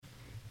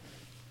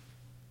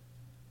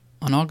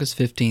On August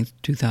 15,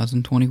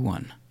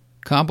 2021,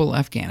 Kabul,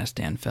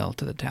 Afghanistan fell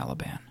to the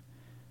Taliban,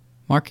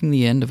 marking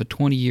the end of a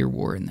 20-year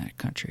war in that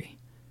country.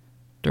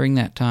 During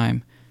that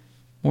time,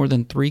 more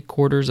than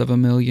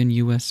 750,000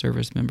 U.S.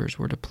 service members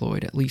were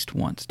deployed at least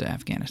once to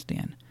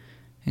Afghanistan,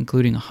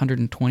 including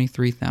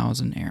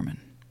 123,000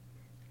 airmen.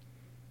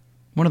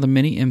 One of the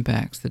many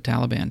impacts the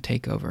Taliban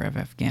takeover of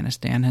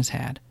Afghanistan has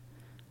had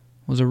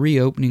was a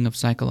reopening of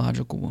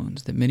psychological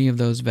wounds that many of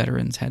those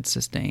veterans had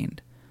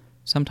sustained,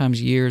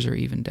 sometimes years or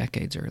even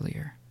decades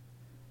earlier.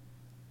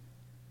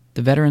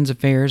 The Veterans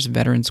Affairs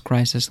Veterans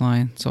Crisis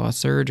Line saw a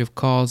surge of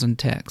calls and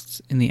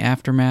texts in the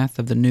aftermath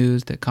of the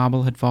news that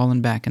Kabul had fallen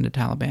back into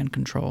Taliban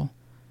control.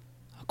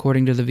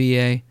 According to the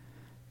VA,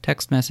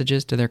 text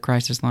messages to their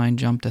crisis line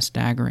jumped a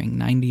staggering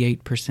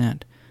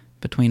 98%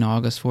 between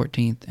August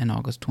 14th and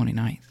August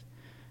 29th.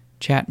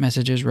 Chat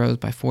messages rose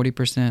by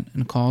 40%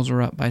 and calls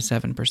were up by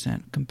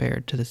 7%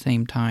 compared to the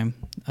same time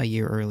a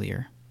year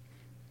earlier.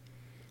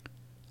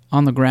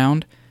 On the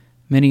ground,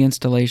 many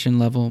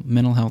installation-level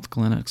mental health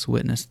clinics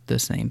witnessed the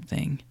same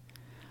thing.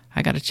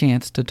 I got a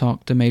chance to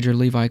talk to Major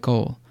Levi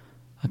Cole,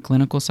 a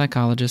clinical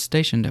psychologist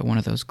stationed at one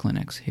of those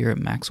clinics here at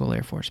Maxwell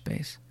Air Force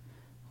Base.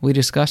 We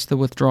discussed the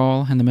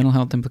withdrawal and the mental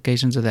health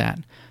implications of that,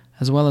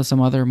 as well as some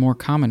other more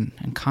common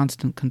and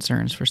constant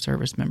concerns for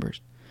service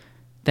members.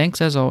 Thanks,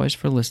 as always,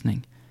 for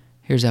listening.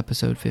 Here's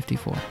episode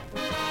 54.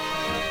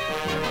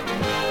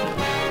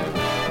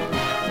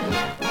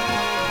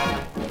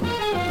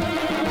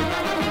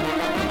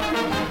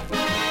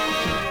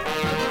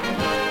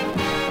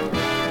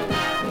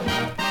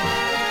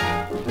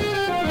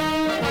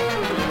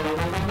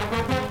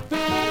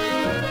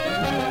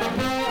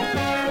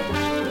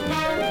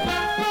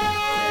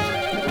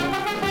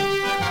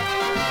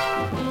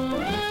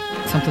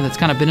 Something that's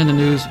kind of been in the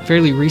news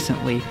fairly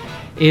recently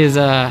is,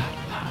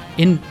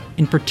 in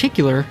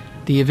particular,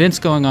 the events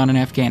going on in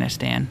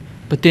Afghanistan,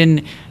 but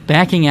then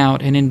backing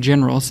out and in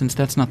general, since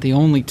that's not the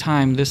only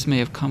time this may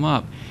have come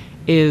up,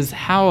 is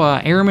how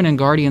Airmen and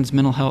Guardians'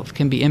 mental health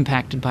can be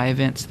impacted by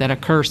events that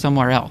occur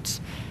somewhere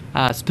else.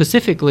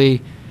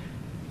 Specifically,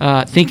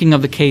 thinking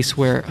of the case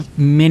where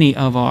many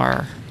of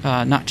our,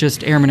 not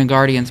just Airmen and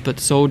Guardians, but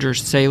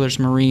soldiers, sailors,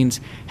 Marines,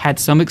 had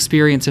some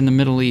experience in the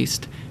Middle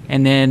East,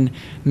 and then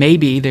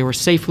maybe they were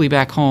safely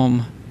back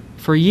home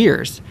for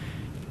years,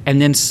 and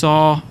then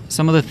saw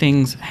some of the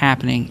things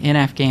happening in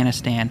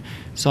Afghanistan,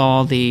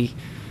 saw the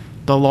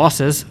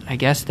losses, I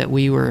guess, that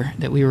we were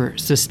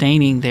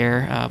sustaining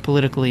there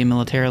politically and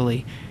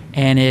militarily,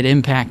 and it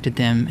impacted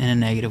them in a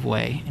negative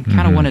way. And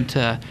kind of wanted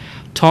to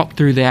talk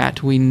through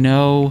that. We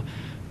know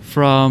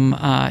from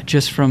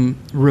just from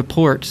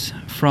reports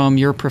from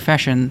your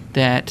profession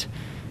that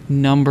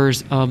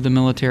numbers of the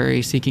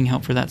military seeking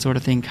help for that sort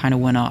of thing kind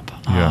of went up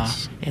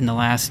in the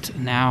last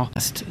now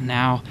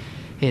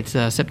it's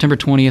September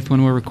 20th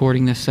when we're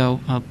recording this,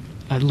 so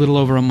a little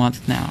over a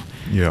month now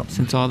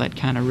since all that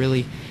kind of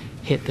really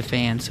hit the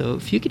fan. So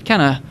if you could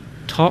kind of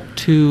talk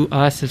to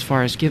us as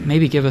far as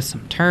give us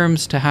some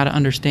terms to how to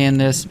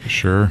understand this.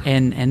 Sure.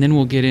 And then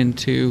we'll get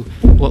into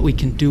what we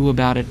can do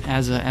about it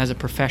as a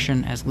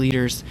profession, as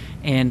leaders,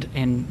 and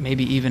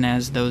maybe even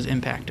as those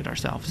impacted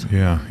ourselves.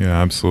 Yeah,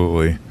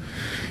 absolutely.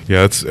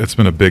 Yeah, it's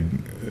been a big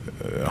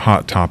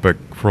hot topic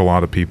for a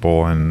lot of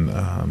people, and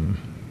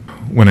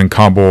when in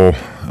Kabul,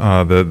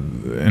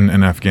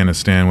 in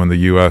Afghanistan, when the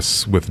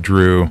U.S.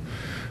 withdrew,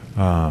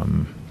 a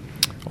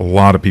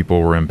lot of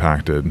people were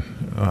impacted.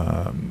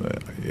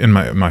 In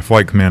my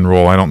flight command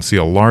role, I don't see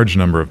a large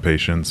number of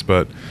patients,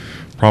 but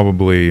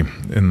probably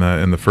in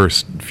the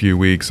first few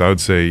weeks, I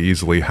would say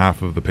easily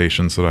half of the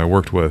patients that I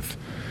worked with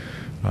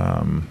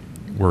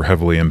were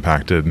heavily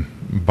impacted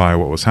by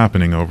what was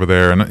happening over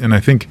there. And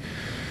I think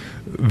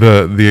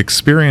the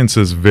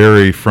experiences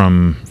vary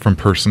from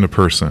person to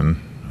person.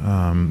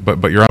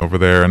 But you're over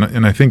there,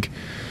 and I think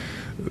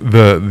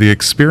the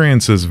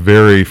experiences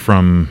vary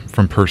from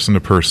person to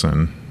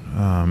person.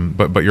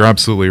 But you're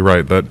absolutely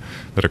right that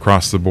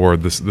across the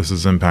board this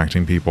is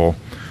impacting people.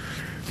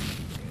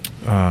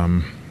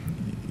 I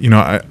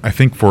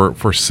think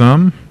for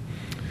some,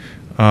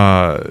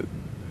 one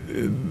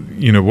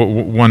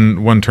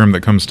term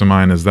that comes to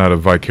mind is that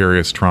of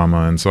vicarious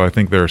trauma, and so I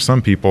think there are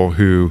some people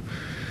who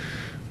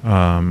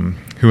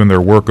in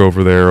their work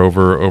over there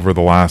over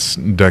the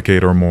last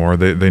decade or more,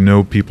 they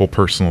know people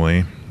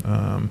personally.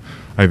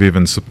 I've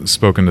even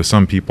spoken to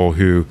some people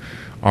who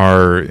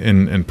are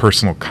in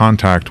personal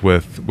contact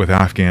with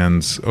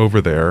Afghans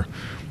over there,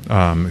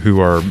 who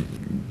are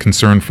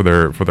concerned for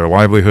their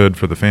livelihood,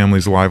 for the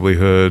family's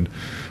livelihood,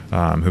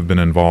 who've been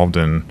involved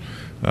in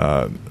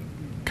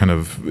kind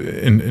of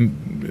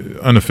in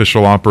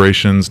unofficial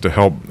operations to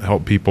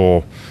help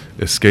people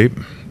escape.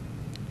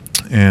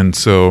 And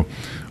so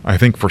I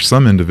think for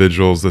some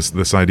individuals,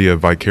 this idea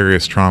of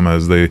vicarious trauma,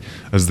 as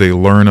they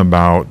learn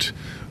about,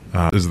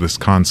 is this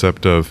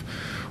concept of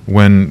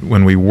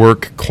when we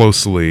work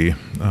closely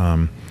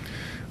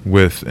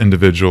with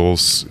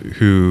individuals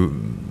who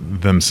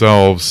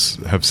themselves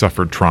have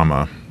suffered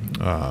trauma,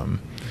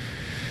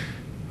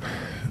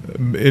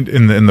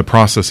 in the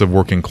process of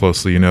working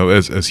closely,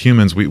 as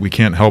humans, we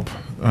can't help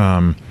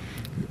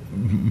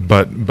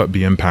but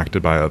be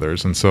impacted by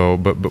others. And so,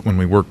 but when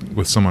we work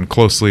with someone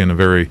closely in a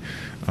very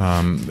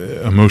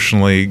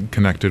emotionally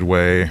connected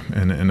way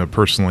and in a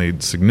personally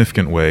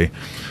significant way,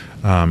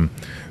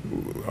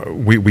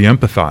 we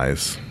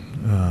empathize.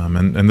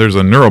 And there's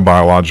a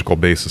neurobiological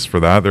basis for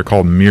that. They're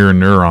called mirror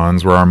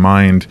neurons, where our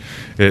mind,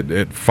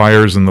 it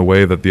fires in the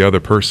way that the other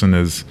person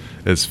is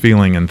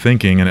feeling and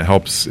thinking, and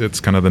it's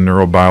kind of the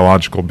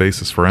neurobiological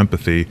basis for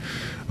empathy.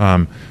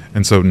 And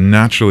so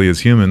naturally,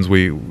 as humans,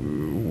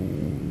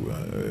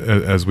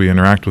 as we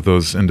interact with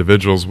those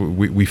individuals,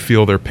 we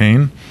feel their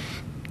pain.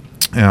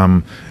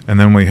 And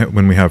then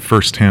when we have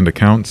firsthand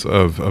accounts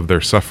of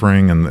their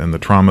suffering and the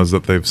traumas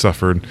that they've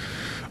suffered,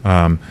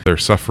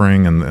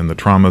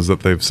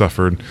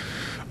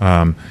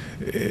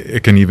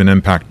 it can even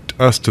impact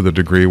us to the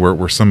degree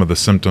where some of the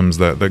symptoms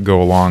that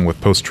go along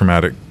with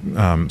post-traumatic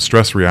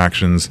stress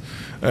reactions,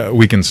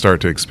 we can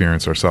start to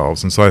experience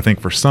ourselves. And so I think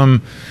for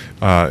some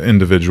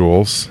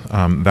individuals,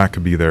 that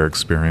could be their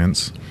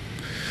experience.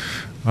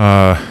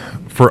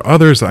 For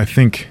others, I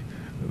think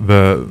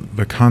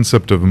the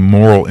concept of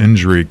moral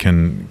injury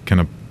can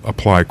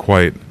apply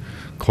quite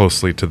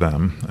closely to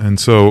them. And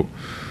so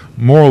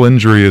moral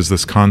injury is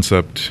this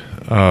concept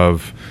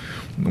of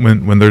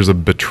when there's a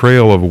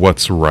betrayal of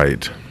what's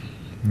right,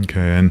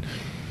 okay,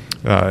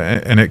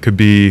 and it could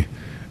be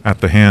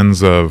at the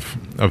hands of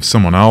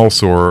someone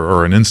else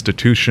or an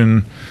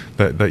institution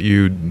that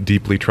you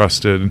deeply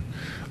trusted,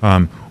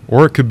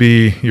 or it could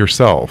be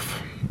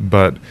yourself.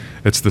 But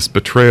it's this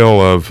betrayal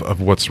of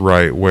what's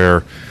right,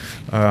 where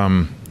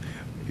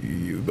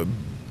you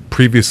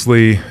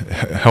previously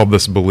held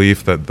this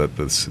belief that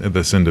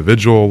this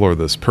individual or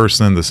this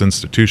person, this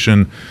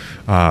institution,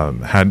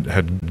 had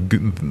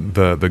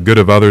the good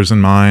of others in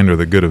mind, or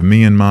the good of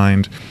me in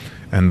mind,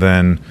 and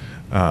then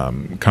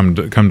come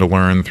to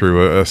learn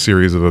through a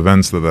series of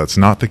events that's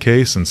not the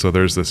case. And so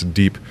there's this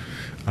deep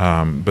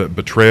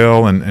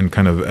betrayal and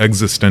kind of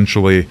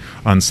existentially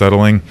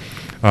unsettling.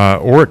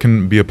 Or it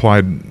can be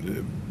applied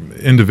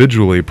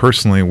individually,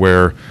 personally,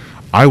 where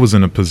I was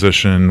in a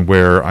position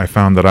where I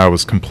found that I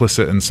was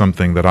complicit in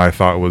something that I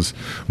thought was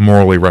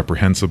morally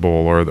reprehensible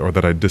or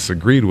that I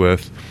disagreed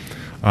with.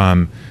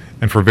 And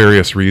for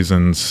various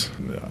reasons,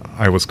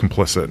 I was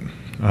complicit,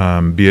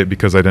 be it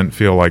because I didn't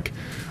feel like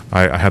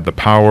I had the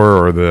power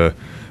or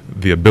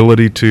the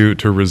ability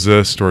to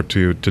resist or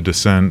to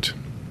dissent,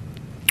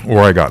 or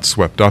I got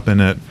swept up in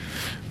it.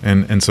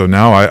 And so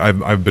now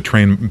I've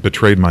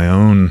betrayed my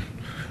own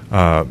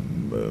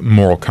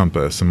moral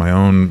compass and my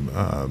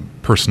own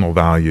personal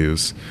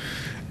values,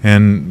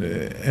 and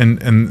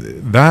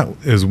that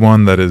is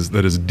one that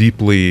is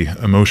deeply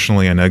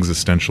emotionally and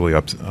existentially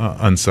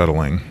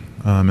unsettling.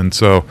 And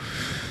so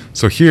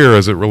here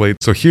as it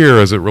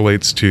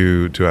relates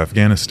to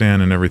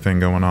Afghanistan and everything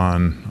going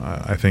on,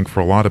 I think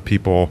for a lot of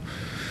people,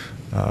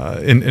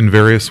 in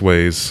various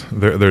ways,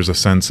 there's a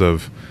sense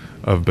of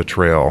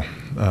betrayal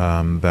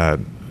that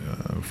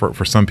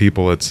for some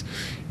people it's,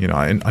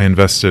 I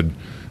invested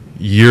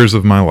years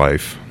of my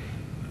life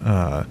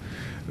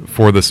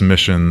for this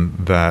mission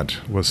that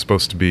was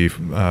supposed to be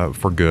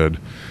for good,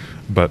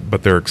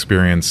 but their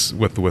experience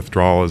with the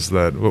withdrawal is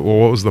that, well,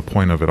 what was the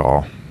point of it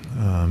all?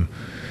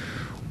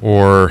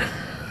 Or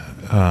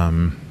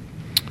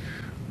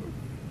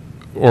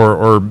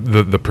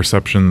the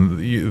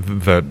perception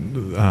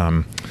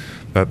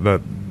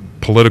that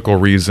political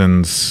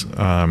reasons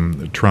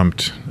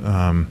trumped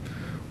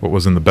what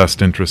was in the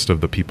best interest of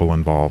the people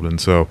involved.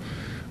 And so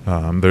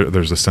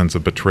there's a sense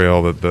of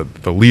betrayal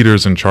that the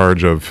leaders in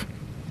charge of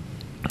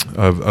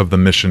the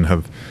mission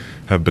have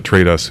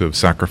betrayed us, who have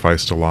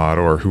sacrificed a lot,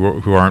 or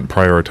who aren't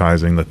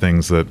prioritizing the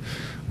things that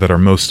are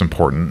most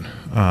important.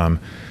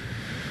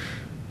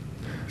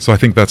 So I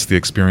think that's the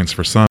experience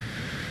for some.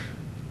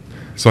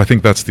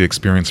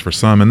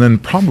 And then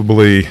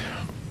probably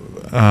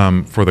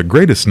for the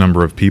greatest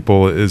number of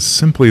people is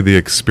simply the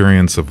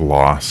experience of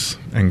loss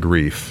and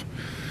grief.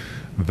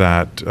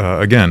 That,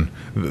 again,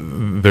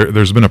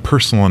 there's been a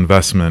personal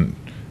investment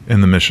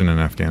in the mission in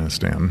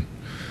Afghanistan,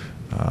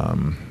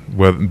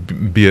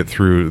 be it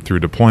through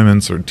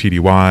deployments or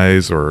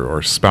TDYs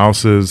or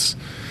spouses,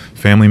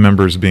 family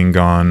members being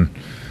gone,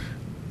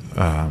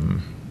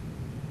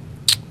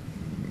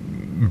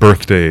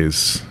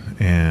 birthdays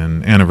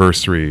and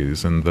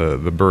anniversaries, and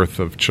the birth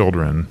of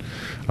children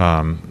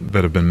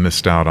that have been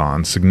missed out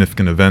on,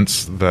 significant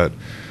events that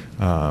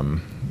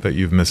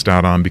you've missed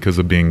out on because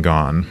of being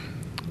gone,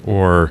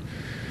 or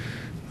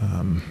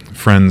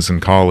friends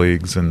and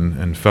colleagues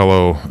and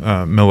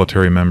fellow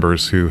military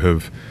members who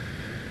have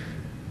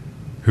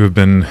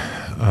been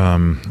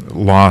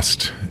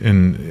lost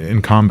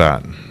in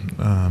combat,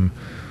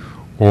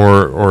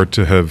 or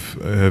to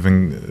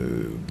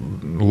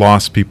having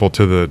lost people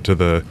to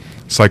the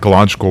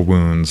psychological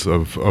wounds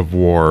of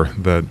war.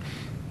 That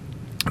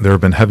there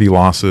have been heavy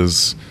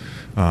losses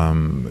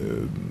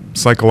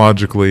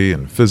psychologically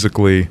and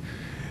physically,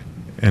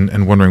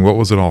 and wondering what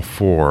was it all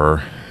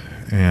for,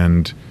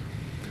 and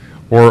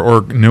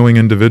or knowing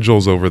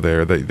individuals over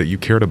there that you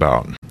cared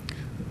about,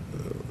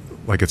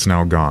 like it's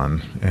now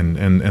gone,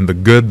 and the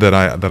good that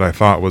I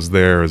thought was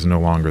there is no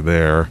longer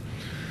there,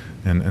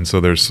 and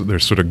so there's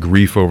sort of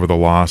grief over the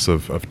loss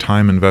of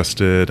time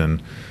invested,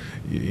 and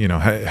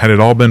had it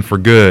all been for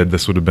good,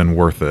 this would have been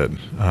worth it,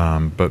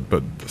 but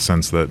the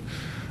sense that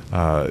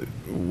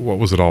what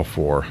was it all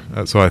for?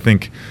 So I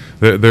think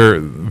there are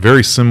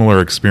very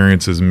similar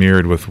experiences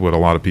mirrored with what a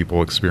lot of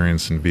people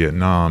experienced in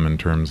Vietnam in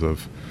terms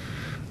of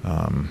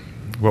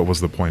what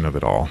was the point of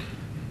it all.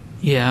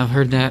 Yeah, I've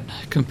heard that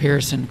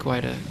comparison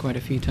quite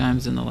a few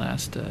times in the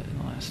last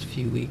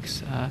few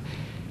weeks,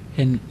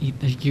 and you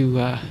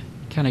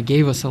kind of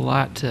gave us a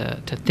lot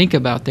to think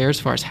about there as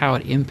far as how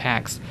it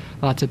impacts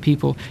lots of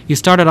people. You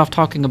started off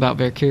talking about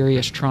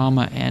vicarious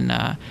trauma,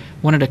 and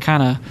wanted to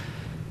kind of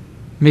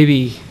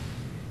maybe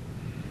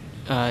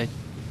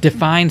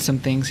define some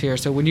things here.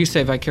 So when you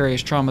say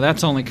vicarious trauma,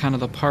 that's only kind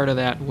of the part of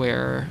that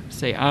where,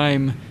 say,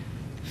 I'm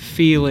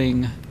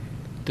feeling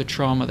the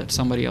trauma that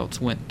somebody else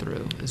went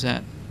through. Is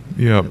that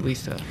at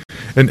least a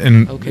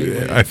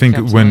okay? I think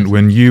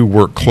when you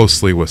work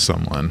closely with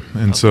someone,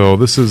 and so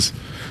this is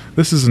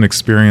an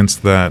experience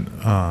that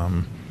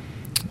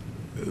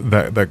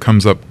that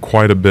comes up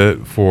quite a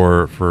bit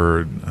for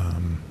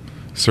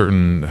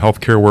certain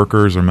healthcare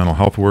workers or mental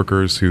health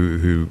workers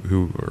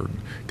who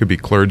could be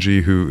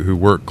clergy who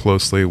work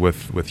closely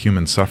with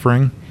human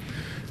suffering,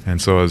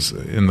 and so as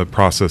in the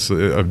process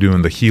of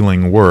doing the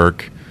healing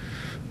work,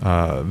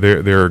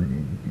 they're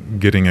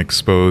getting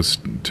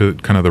exposed to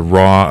kind of the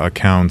raw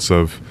accounts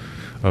of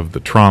the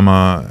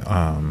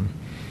trauma,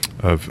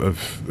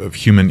 of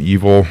human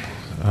evil,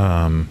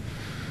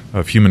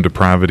 of human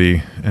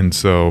depravity, and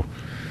so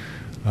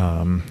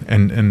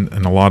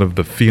and a lot of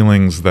the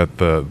feelings that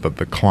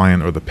the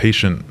client or the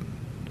patient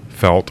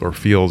felt or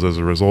feels as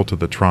a result of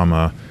the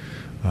trauma,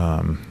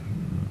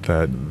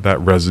 that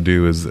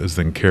residue is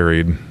then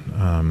carried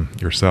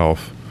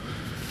yourself.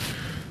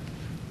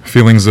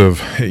 Feelings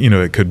of,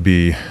 it could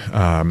be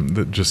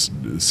just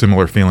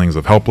similar feelings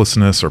of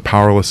helplessness or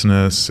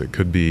powerlessness. It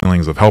could be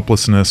feelings of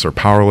helplessness or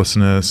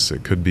powerlessness.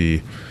 It could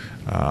be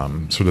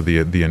sort of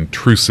the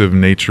intrusive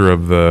nature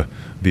of the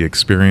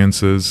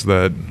experiences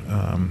that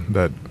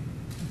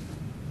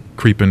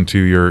creep into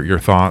your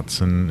thoughts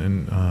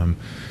and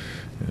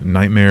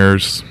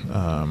nightmares.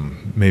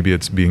 Maybe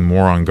it's being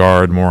more on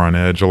guard, more on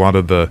edge. A lot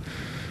of the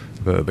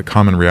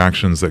common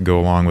reactions that go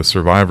along with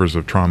survivors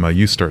of trauma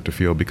you start to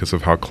feel because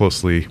of how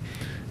closely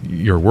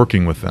you're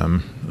working with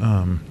them,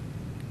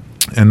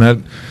 and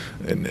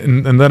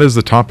that is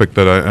the topic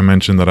that I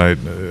mentioned that I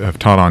have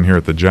taught on here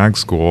at the JAG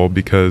School,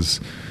 because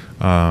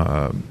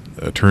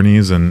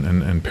attorneys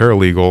and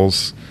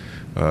paralegals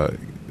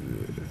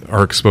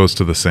are exposed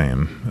to the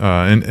same.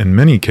 In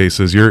many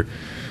cases,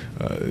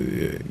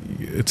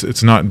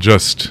 it's not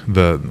just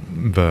the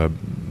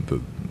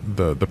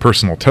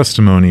personal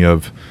testimony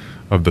of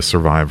the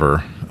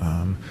survivor,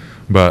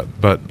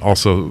 but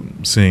also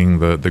seeing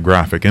the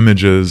graphic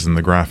images and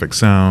the graphic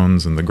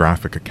sounds and the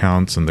graphic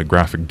accounts and the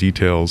graphic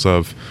details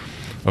of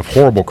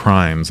horrible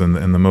crimes and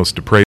the most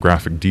depraved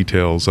graphic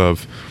details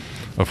of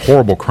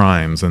horrible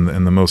crimes and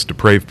the most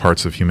depraved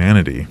parts of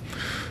humanity,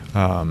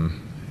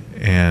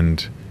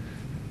 and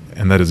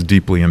that is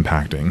deeply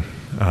impacting,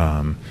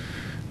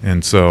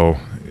 and so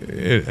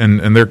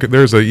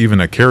there's even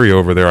a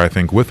carryover there, I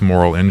think, with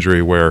moral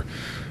injury where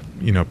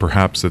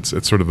perhaps it's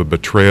sort of a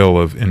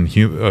betrayal of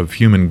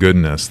human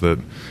goodness, that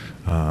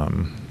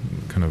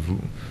kind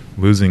of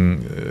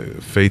losing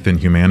faith in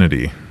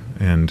humanity,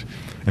 and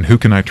who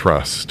can I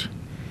trust,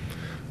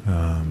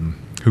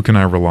 who can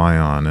I rely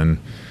on,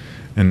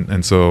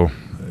 and so,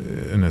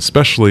 and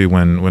especially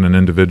when an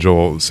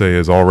individual, say,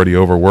 is already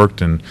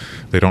overworked and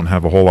they don't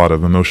have a whole lot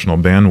of emotional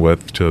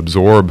bandwidth to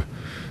absorb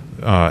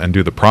and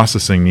do the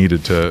processing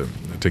needed to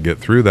get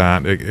through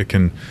that, it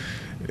can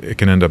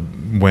end up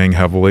weighing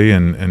heavily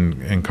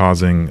and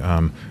causing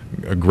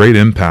a great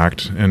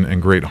impact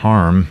and great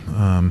harm,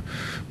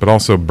 but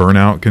also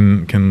burnout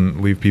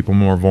can leave people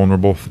more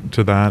vulnerable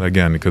to that,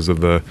 again, because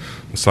of the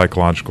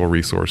psychological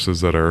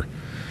resources that are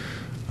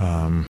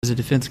as a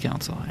defense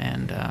counsel,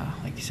 and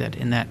like you said,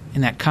 in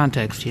that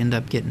context, you end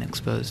up getting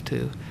exposed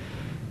to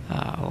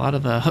a lot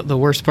of the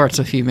worst parts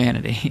of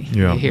humanity.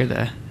 Yeah. You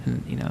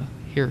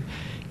hear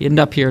you end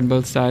up hearing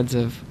both sides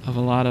of a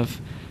lot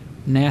of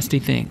nasty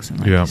things, and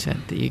like you said,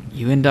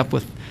 you end up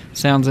with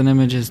sounds and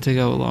images to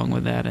go along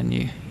with that, and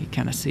you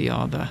kind of see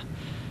all the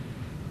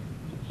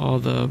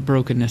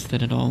brokenness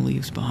that it all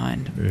leaves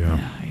behind.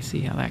 I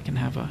see how that can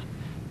have a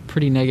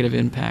pretty negative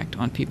impact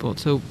on people.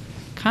 So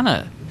kind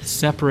of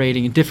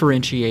separating and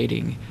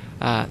differentiating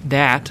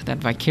that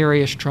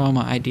vicarious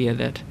trauma idea,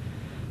 that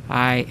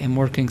I am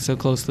working so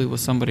closely with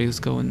somebody who's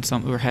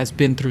or has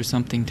been through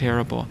something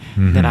terrible,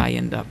 that I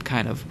end up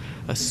kind of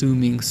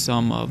assuming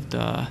some of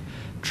the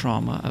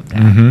trauma of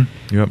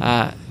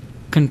that.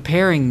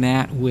 Comparing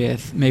that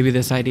with maybe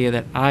this idea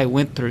that I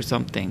went through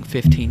something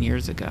 15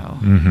 years ago,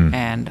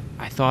 and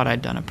I thought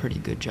I'd done a pretty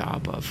good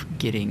job of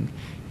getting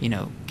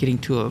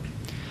to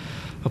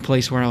a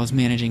place where I was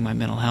managing my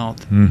mental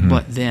health, Mm-hmm.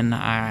 but then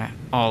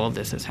all of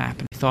this has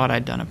happened. I thought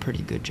I'd done a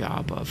pretty good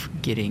job of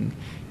getting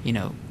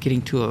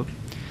to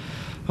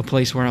a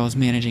place where I was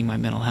managing my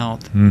mental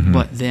health, Mm-hmm.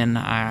 but then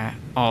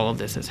all of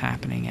this is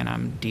happening, and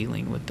I'm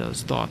dealing with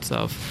those thoughts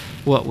of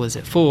what was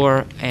it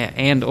for,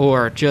 and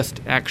or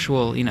just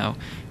actual,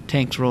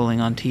 tanks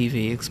rolling on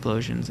TV,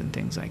 explosions, and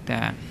things like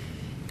that.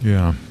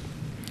 Yeah.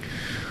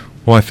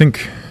 Well, I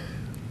think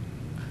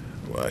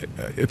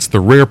it's the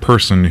rare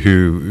person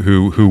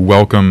who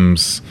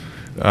welcomes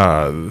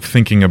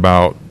thinking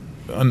about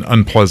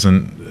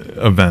unpleasant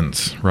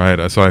events,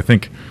 right? So I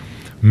think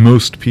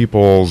most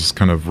people's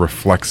kind of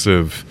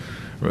reflexive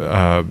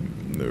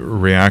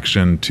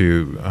reaction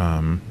to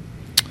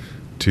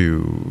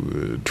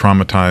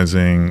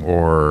traumatizing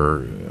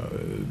or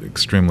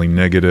extremely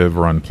negative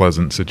or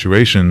unpleasant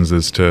situations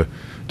is to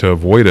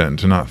avoid it and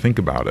to not think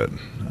about it.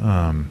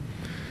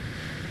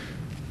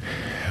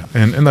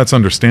 And that's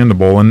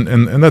understandable, and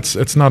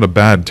it's not a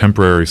bad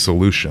temporary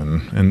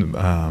solution, and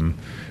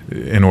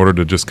in order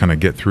to just kind of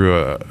get through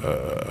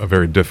a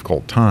very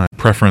difficult time.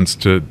 Preference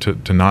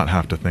to not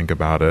have to think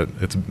about it.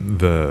 It's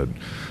the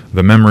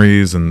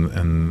memories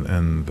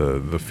and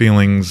the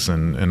feelings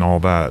and all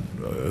that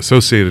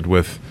associated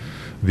with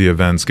the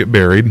events get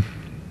buried.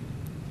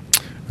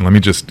 And let me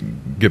just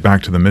get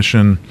back to the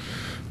mission.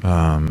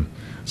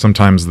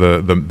 Sometimes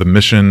the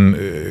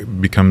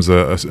mission becomes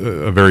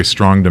a very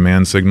strong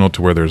demand signal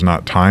to where there's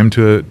not time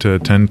to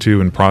attend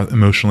to and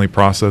emotionally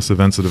process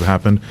events that have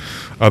happened.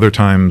 Other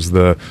times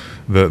the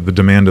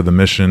demand of the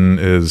mission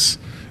is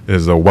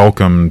a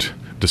welcomed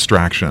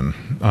distraction,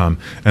 and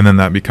then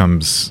that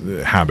becomes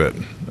habit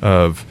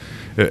of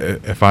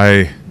if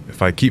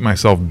I keep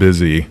myself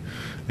busy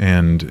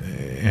and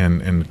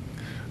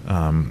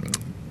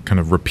kind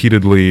of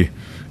repeatedly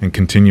and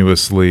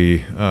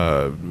continuously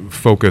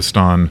focused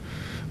on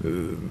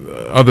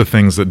other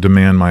things that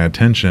demand my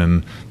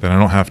attention, then I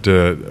don't have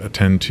to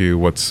attend to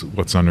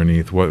what's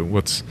underneath,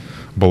 what's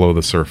below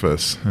the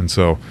surface. And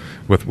so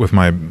with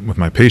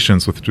my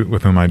patients with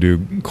whom I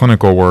do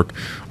clinical work,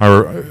 I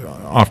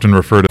often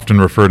refer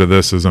to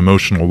this as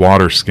emotional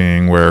water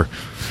skiing, where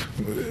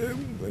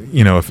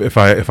if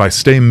I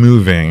stay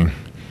moving,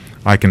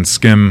 I can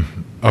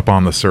skim up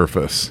on the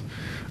surface.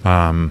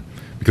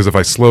 Because if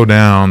I slow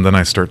down, then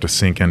I start to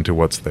sink into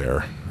what's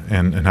there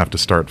and have to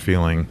start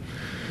feeling.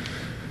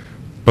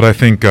 But I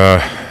think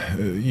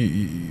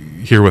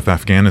here with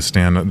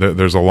Afghanistan,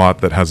 there's a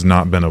lot that has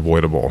not been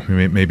avoidable.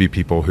 Maybe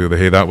people who,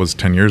 hey, that was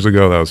 10 years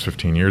ago, that was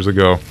 15 years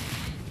ago.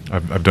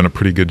 I've done a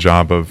pretty good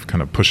job of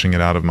kind of pushing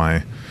it out of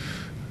my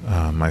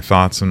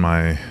thoughts and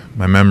my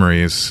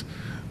memories.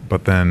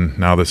 But then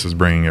now this is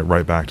bringing it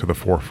right back to the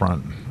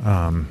forefront.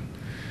 And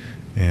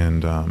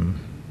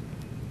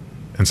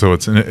so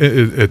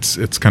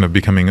it's kind of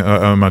becoming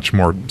a much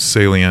more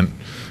salient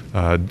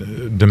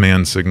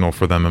demand signal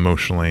for them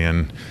emotionally,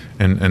 and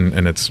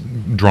it's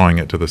drawing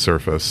it to the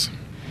surface.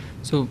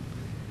 So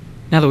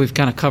now that we've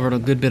kind of covered a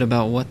good bit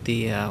about what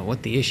the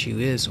issue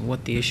is,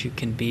 what the issue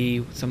can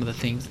be, some of the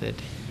things that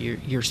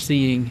you're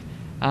seeing,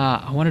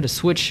 I wanted to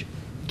switch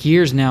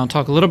gears now and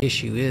talk a little bit.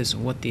 Issue is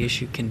what the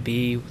issue can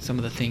be, some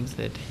of the things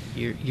that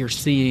you're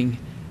seeing.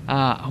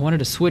 I wanted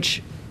to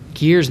switch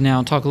gears now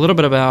and talk a little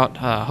bit about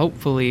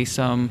hopefully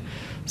some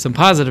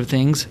positive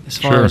things as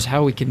far Sure. as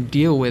how we can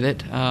deal with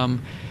it.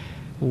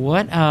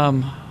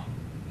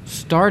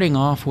 Starting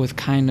off with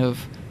kind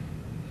of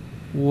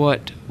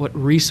what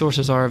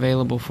resources are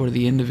available for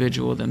the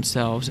individual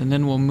themselves, and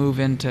then we'll move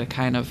into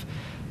kind of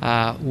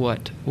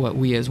what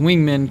we as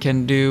wingmen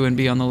can do and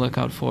be on the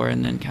lookout for,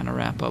 and then kind of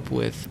wrap up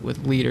with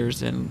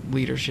leaders and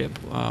leadership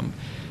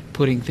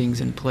putting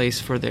things in place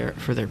for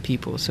their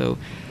people. So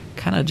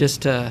kind of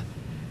just to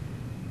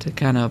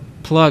kind of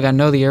plug, I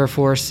know the Air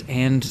Force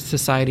and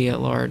society at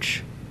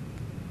large,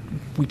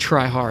 we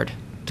try hard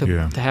to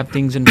have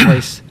things in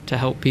place to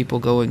help people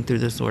going through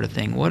this sort of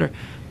thing. What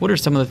are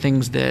some of the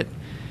things that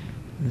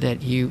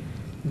you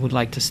would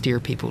like to steer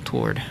people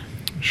toward?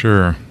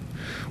 Sure.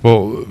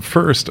 Well,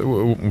 first,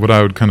 what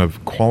I would kind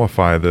of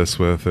qualify this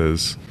with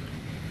is,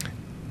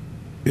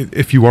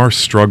 if you are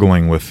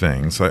struggling with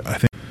things, I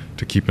think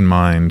to keep in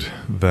mind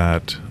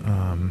that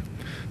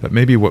that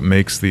maybe what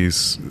makes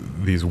these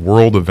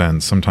world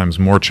events sometimes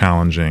more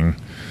challenging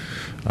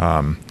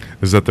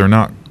is that they're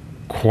not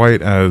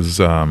quite as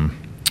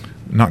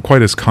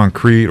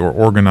concrete or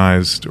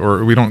organized,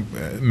 or we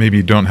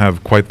don't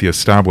have quite the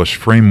established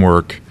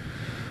framework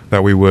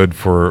that we would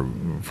for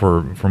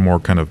more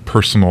kind of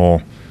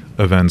personal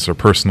events or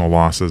personal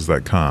losses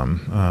that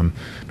come,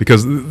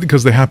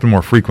 because they happen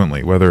more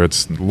frequently, whether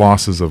it's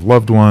losses of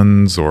loved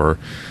ones or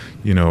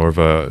of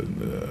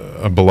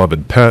a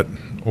beloved pet,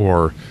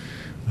 or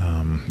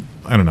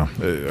I don't know,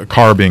 a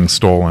car being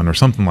stolen or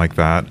something like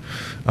that.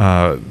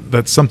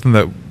 That's something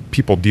that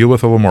people deal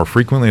with a little more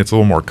frequently. It's a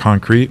little more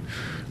concrete,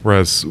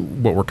 whereas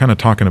what we're kind of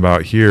talking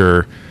about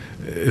here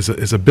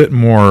is a bit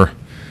more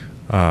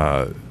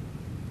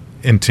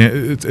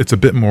it's a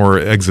bit more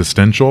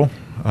existential,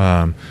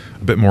 a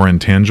bit more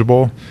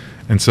intangible,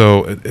 and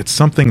so it's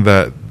something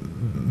that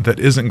that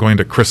isn't going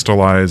to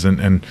crystallize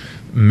and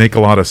make a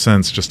lot of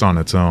sense just on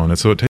its own. And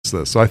so it takes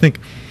this. So I think,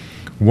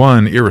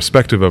 one,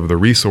 irrespective of the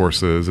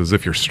resources, is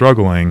if you're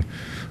struggling,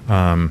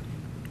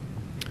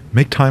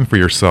 make time for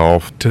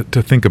yourself to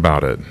think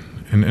about it,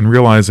 and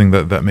realizing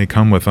that may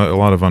come with a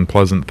lot of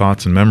unpleasant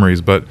thoughts and memories,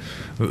 but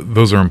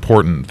those are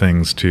important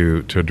things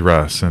to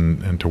address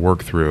and to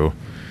work through.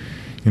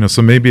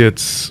 So maybe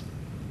it's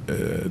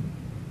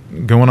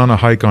going on a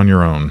hike on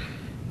your own,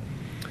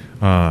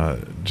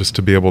 just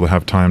to be able to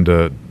have time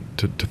to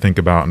think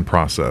about and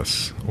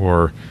process,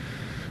 or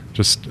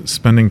just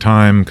spending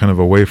time kind of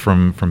away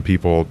from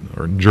people,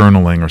 or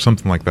journaling or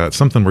something like that,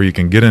 something where you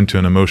can get into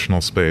an emotional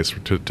space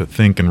to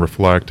think and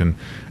reflect and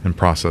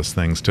process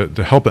things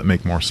to help it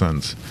make more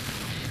sense.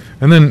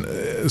 And then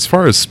as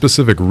far as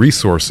specific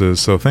resources,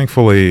 so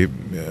thankfully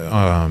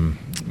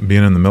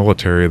being in the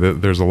military,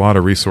 there's a lot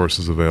of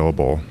resources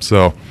available.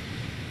 So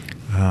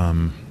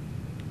kind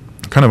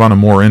of on a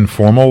more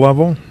informal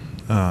level,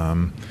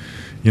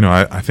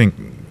 I think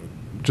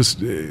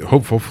just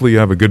hopefully you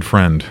have a good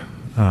friend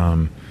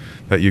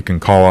that you can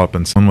call up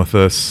and say, with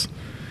this,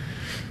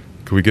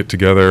 could we get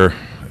together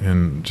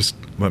and just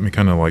let me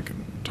kind of like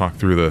talk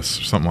through this,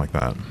 or something like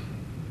that.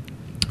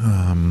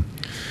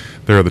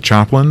 There are the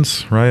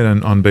chaplains, right,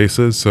 and on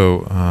bases.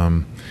 So,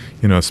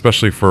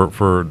 especially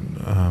for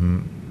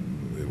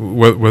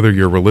whether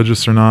you're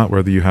religious or not,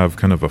 whether you have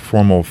kind of a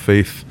formal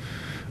faith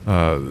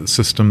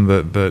system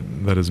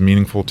that is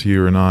meaningful to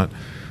you or not,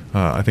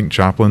 I think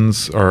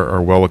chaplains are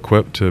well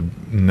equipped to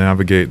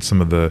navigate some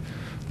of the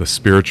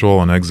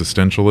spiritual and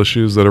existential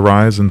issues that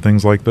arise in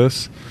things like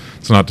this.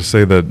 It's not to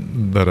say that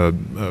the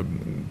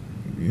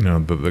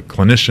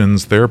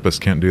clinicians, therapists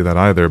can't do that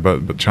either,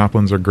 but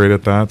chaplains are great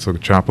at that. So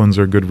chaplains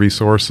are a good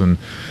resource, and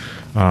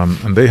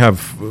they have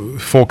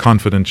full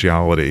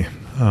confidentiality.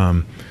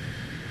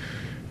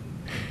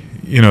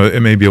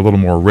 It may be a little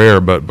more rare,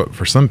 but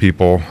for some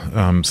people,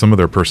 some of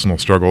their personal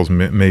struggles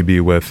may be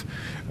with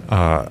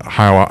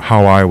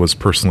how I was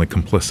personally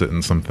complicit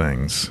in some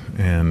things,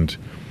 and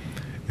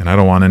I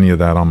don't want any of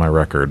that on my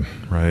record,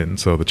 right? And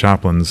so the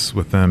chaplains,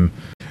 with them,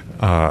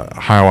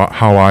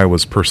 how I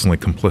was personally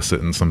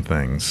complicit in some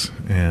things,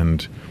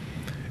 and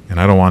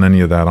I don't want any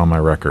of that on my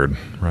record,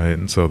 right?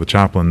 And so the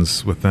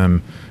chaplains, with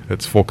them,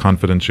 it's full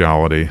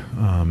confidentiality,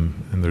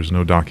 and there's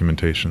no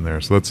documentation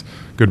there. So that's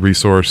a good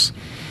resource.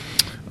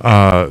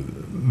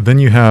 Then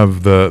you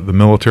have the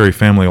military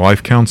family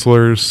life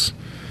counselors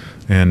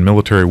and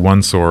military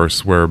one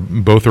source, where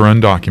both are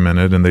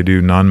undocumented and they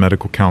do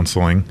non-medical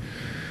counseling.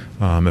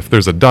 If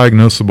there's a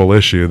diagnosable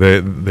issue,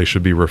 they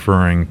should be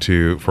referring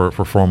for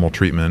formal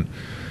treatment,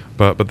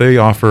 but they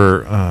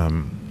offer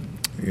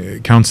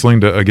counseling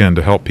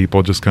to help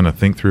people just kind of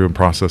think through and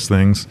process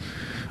things.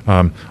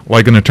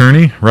 Like an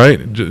attorney,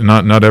 right?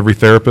 Not every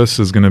therapist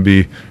is going to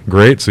be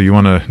great, so you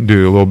want to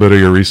do a little bit of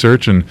your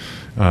research and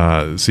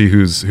see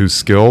who's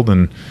skilled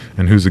and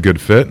who's a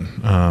good fit.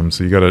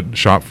 So you got to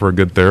shop for a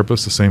good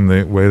therapist the same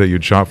way that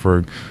you'd shop for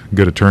a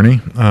good attorney.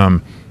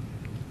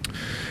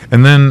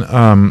 And then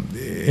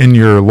in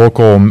your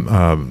local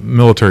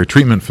military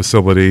treatment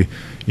facility,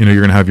 you're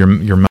going to have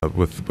your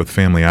with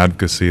family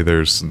advocacy.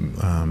 There's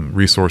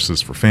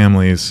resources for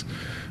families.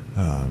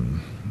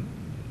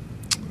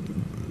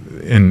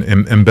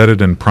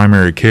 Embedded in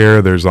primary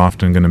care, there's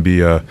often going to be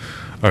a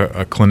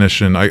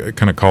clinician. I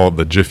kind of call it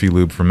the Jiffy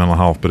Lube for mental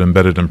health, but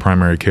embedded in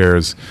primary care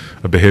is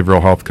a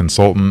behavioral health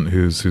consultant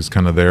who's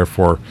kind of there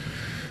for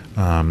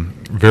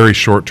very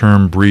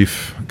short-term,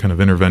 brief kind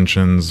of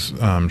interventions,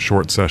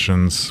 short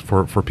sessions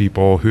for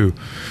people who,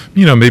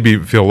 maybe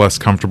feel less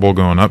comfortable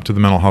going up to the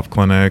mental health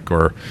clinic,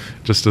 or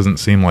just doesn't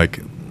seem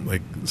like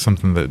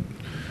something that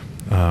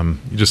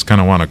you just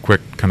kind of want a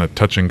quick kind of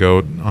touch and go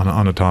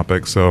on a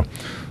topic. So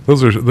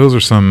those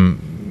are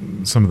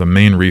some of the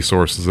main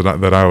resources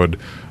that I would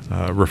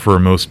refer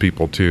most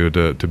people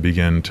to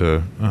begin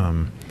to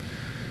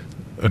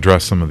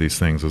address some of these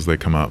things as they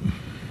come up.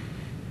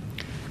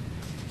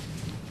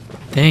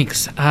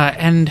 Thanks.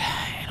 And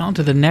on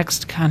to the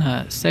next kind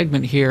of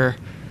segment here.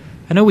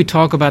 I know we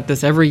talk about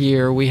this every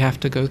year. We have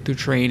to go through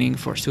training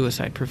for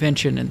suicide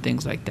prevention and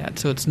things like that.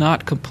 So it's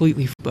not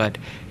completely, but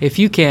if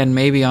you can,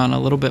 maybe on a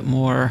little bit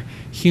more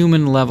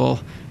human level,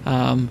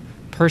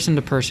 person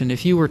to person,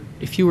 if you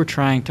were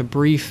trying to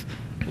brief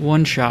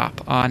one shop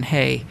on,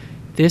 hey,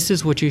 this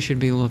is what you should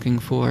be looking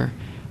for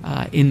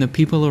in the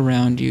people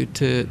around you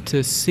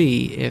to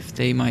see if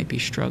they might be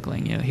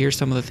struggling. Here's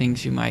some of the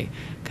things you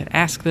could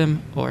ask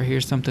them, or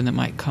here's something that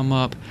might come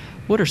up.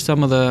 What are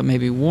some of the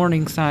maybe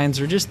warning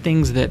signs, or just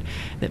things that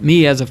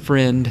me as a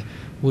friend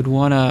would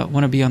want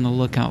to be on the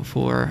lookout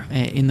for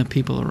in the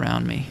people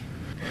around me?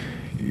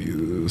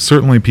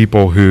 Certainly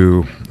people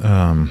who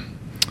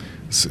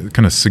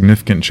kind of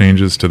significant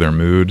changes to their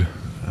mood,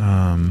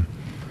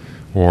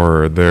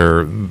 or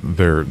their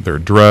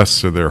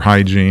dress or their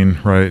hygiene,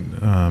 right?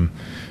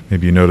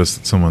 Maybe you notice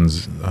that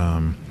someone's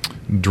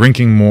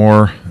drinking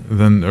more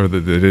or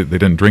they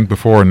didn't drink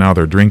before and now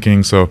they're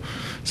drinking. So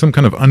some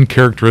kind of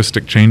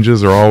uncharacteristic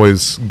changes are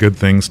always good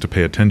things to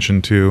pay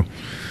attention to.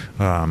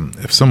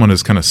 if someone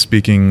is kind of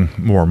speaking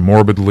more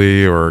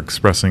morbidly or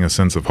expressing a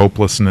sense of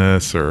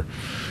hopelessness, or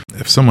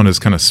if someone is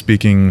kind of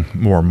speaking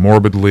more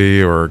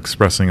morbidly or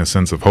expressing a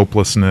sense of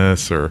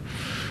hopelessness, or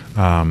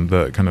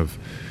the kind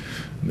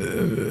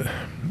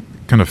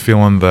of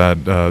feeling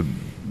that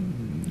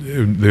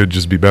they would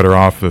just be better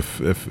off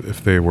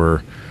if they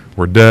were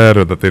dead,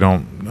 or that they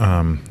don't,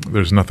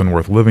 there's nothing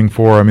worth living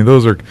for. I mean,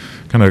 those are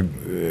kind of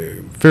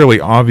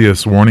fairly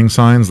obvious warning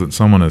signs that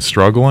someone is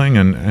struggling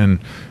and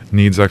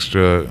needs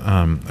extra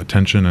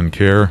attention and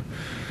care.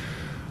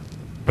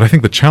 But I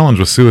think the challenge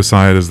with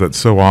suicide is that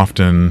so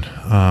often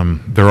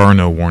there are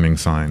no warning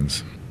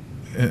signs,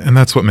 and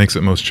that's what makes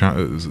it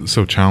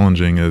so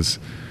challenging. Is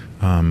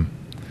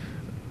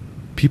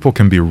people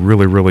can be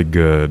really, really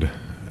good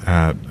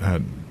at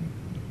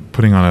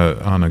putting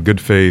on a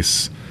good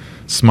face,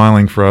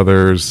 smiling for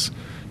others,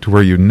 to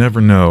where you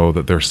never know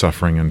that they're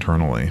suffering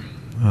internally.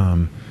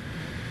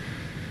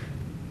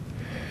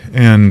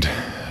 And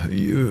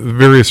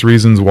various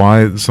reasons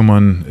why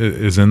someone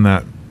is in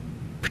that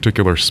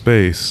particular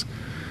space.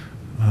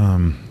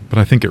 But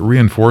I think it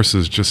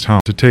reinforces just how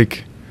to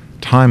take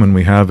time when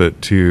we have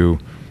it to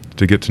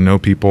get to know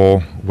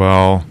people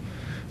well,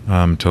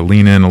 to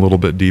lean in a little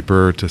bit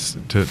deeper,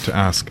 to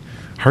ask,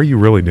 how are you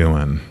really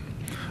doing?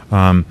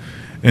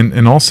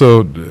 And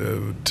also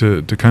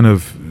to kind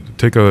of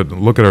take a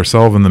look at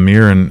ourselves in the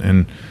mirror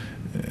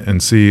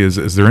and see,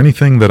 is there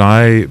anything that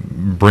I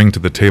bring to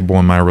the table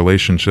in my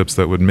relationships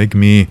that would make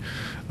me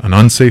an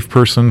unsafe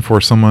person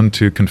for someone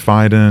to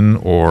confide in,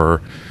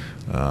 or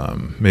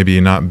maybe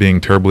not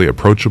being terribly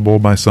approachable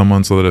by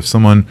someone, so that if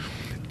someone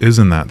is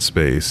in that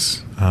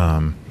space,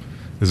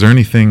 is there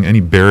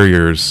any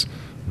barriers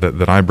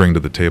that I bring to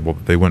the table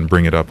that they wouldn't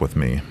bring it up with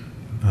me?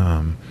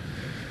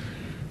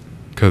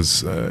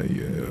 Because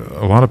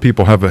a lot of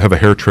people have a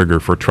hair trigger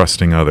for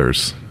trusting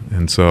others,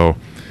 and so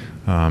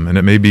and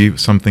it may be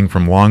something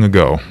from long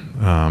ago,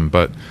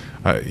 but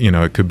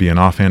it could be an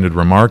offhanded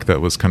remark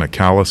that was kind of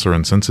callous or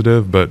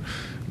insensitive. But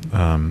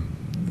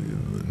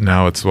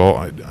now it's,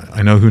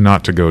 I know who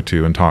not to go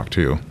to and talk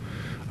to,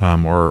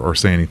 or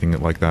say anything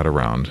like that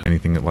around.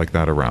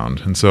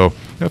 And so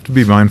you have to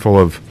be mindful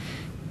of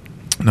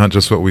not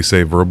just what we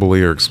say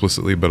verbally or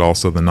explicitly, but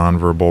also the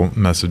nonverbal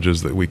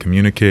messages that we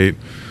communicate,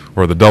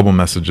 or the double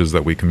messages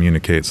that we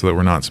communicate, so that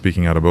we're not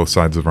speaking out of both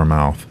sides of our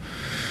mouth.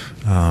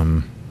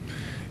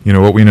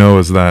 What we know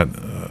is that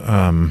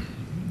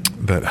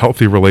that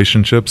healthy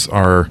relationships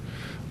are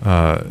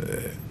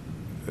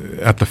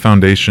at the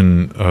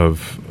foundation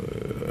of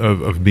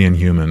being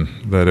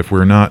human. That if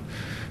we're not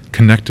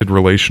connected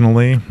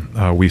relationally,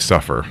 we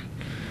suffer.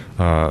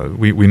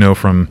 We know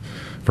from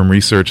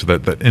research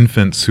that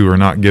infants who are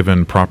not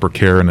given proper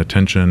care and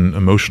attention,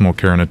 emotional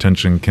care and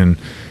attention, can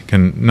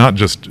not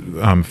just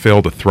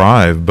fail to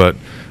thrive, but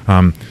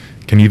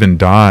can even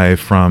die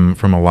from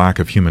a lack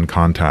of human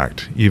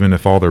contact, even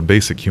if all their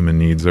basic human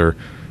needs are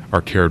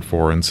cared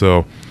for. And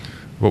so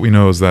what we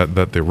know is that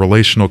the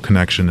relational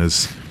connection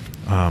is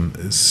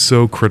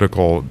so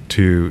critical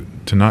to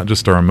not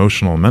just our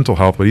emotional and mental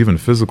health, but even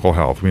physical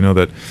health. We know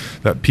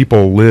that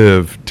people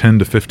live 10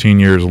 to 15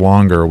 years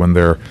longer when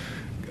they're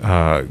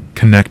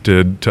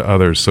connected to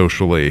others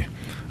socially,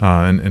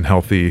 in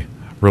healthy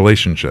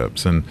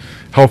relationships, and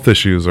health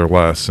issues are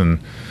less, and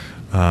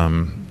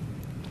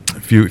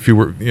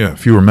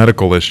fewer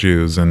medical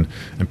issues, and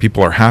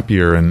people are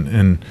happier,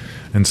 and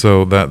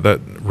so that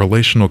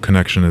relational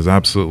connection is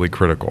absolutely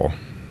critical.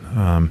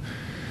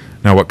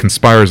 Now, what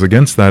conspires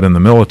against that in the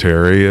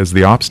military is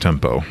the ops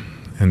tempo,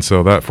 and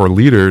so that for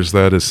leaders,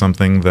 that is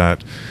something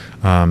that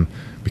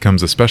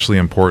becomes especially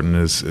important.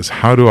 Is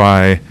how do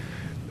I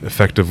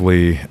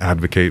effectively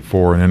advocate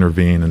for and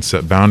intervene and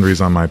set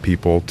boundaries on my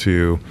people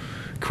to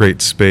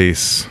create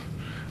space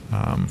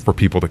for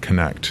people to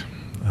connect,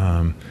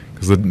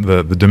 because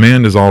the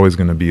demand is always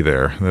going to be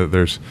there.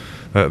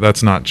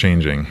 That's not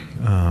changing,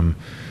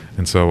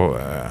 and so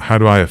how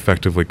do I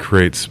effectively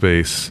create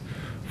space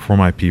for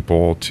my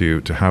people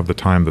to have the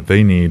time that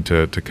they need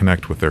to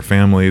connect with their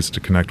families, to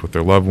connect with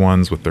their loved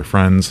ones, with their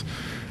friends,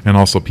 and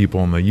also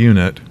people in the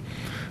unit.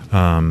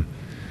 And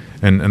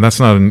that's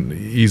not an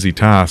easy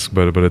task,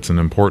 but it's an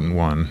important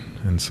one.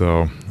 And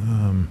so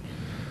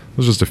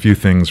those are just a few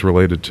things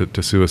related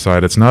to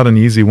suicide. It's not an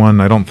easy one.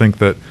 I don't think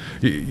that,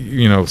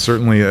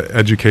 certainly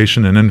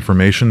education and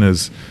information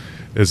is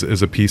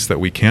a piece that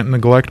we can't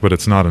neglect, but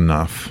it's not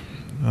enough.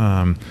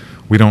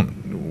 We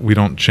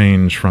don't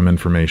change from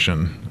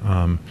information,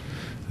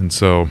 and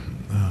so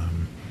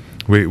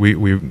we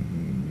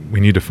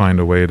need to find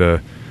a way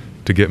to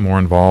get more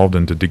involved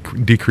and to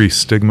decrease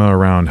stigma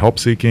around help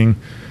seeking.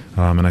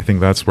 And I think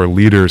that's where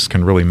leaders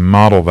can really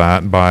model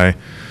that by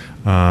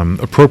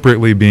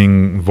appropriately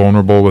being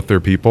vulnerable with their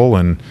people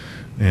and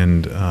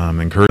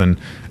encourage,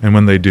 and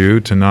when they do,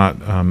 to not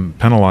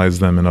penalize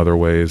them in other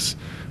ways,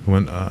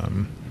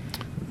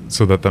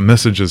 so that the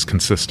message is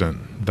consistent.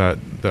 That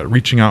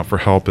reaching out for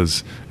help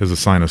is a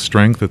sign of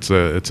strength. It's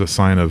a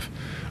sign of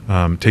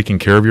taking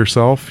care of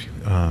yourself,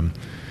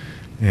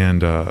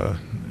 and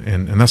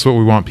that's what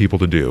we want people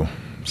to do.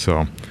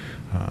 So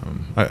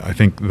I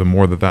think the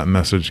more that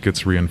message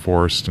gets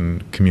reinforced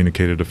and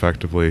communicated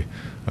effectively,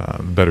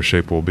 better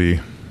shape we'll be.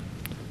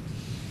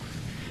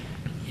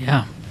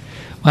 Yeah.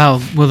 Well,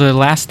 the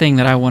last thing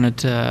that I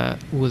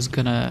was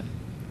going to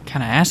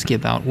kind of ask you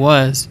about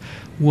was,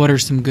 what are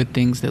some good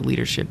things that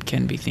leadership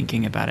can be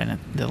thinking about? And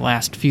the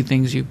last few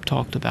things you've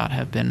talked about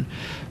have been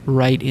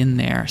right in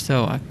there.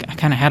 So I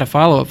kind of had a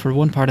follow-up for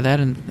one part of that,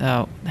 and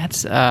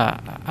that's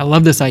I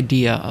love this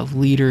idea of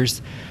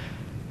leaders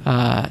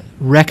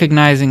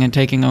recognizing and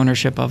taking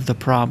ownership of the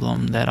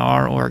problem that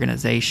our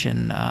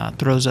organization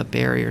throws up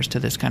barriers to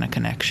this kind of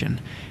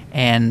connection,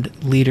 and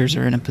leaders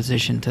are in a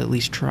position to at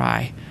least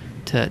try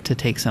to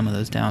take some of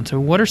those down. So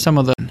what are some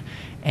of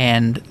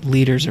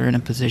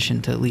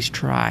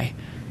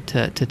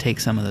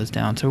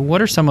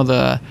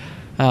the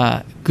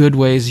good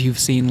ways you've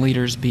seen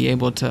leaders be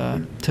able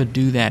to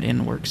do that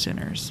in work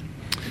centers?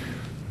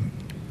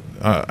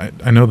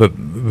 I know that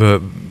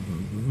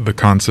the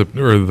concept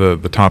or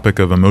the topic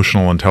of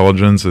emotional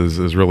intelligence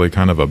is really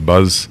kind of a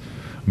buzz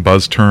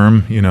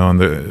term,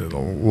 and a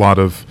lot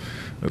of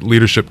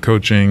leadership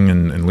coaching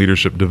and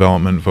leadership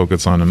development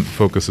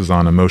focuses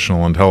on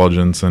emotional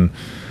intelligence, and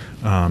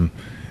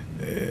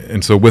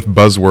so with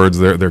buzzwords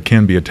there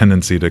can be a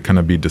tendency to kind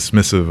of be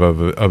dismissive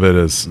of it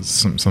as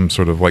some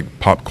sort of like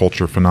pop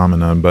culture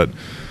phenomenon, but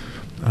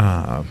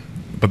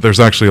there's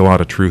actually a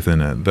lot of truth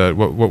in it. That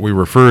what we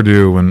refer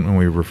to when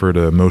we refer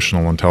to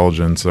emotional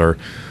intelligence are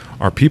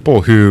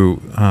people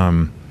who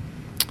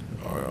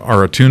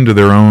are attuned to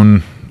their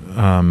own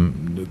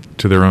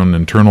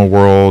internal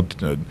world,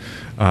 to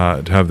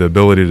have the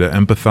ability to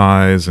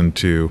empathize and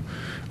to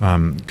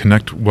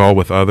connect well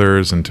with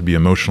others, and to be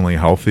emotionally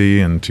healthy,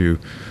 and to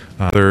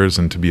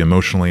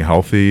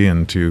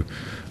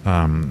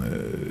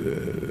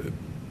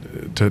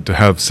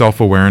have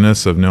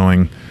self-awareness of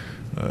knowing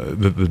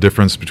the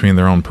difference between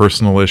their own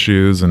personal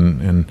issues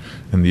and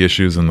the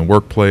issues in the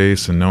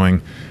workplace, and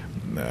knowing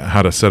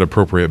how to set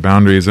appropriate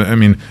boundaries. I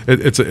mean,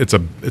 it's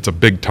a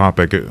big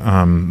topic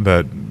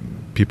that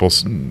people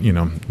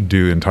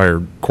do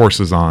entire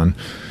courses on.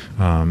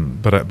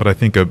 But I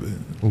think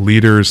of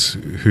leaders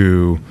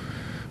who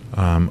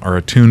are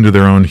attuned to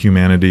their own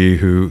humanity,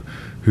 who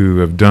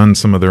have done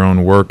some of their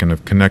own work and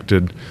have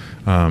connected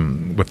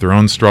with their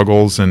own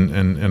struggles,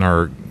 and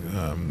are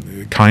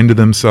kind to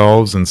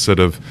themselves instead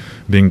of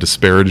being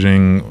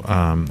disparaging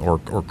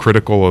or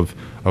critical of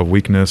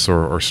weakness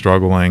or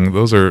struggling.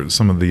 Those are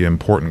some of the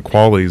important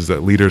qualities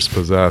that leaders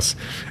possess,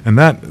 and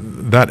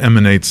that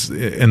emanates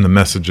in the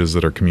messages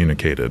that are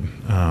communicated.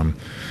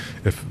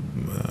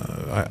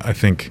 I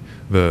think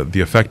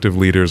the effective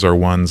leaders are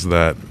ones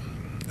that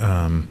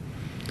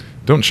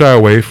don't shy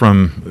away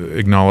from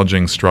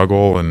acknowledging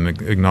struggle and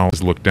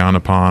acknowledge looked down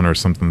upon or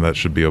something that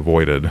should be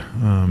avoided.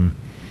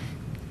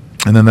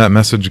 And then that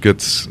message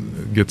gets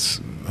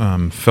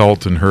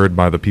felt and heard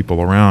by the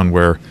people around,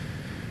 where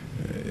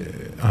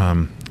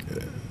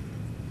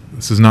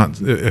this is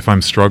not, if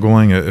I'm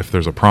struggling, if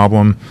there's a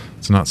problem,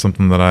 it's not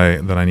something that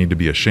I need to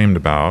be ashamed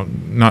about,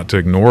 not to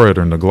ignore it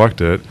or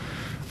neglect it,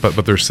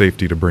 but there's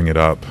safety to bring it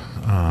up,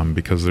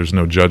 because there's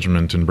no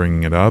judgment in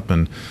bringing it up,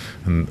 and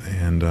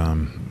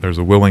there's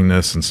a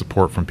willingness and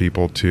support from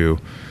people to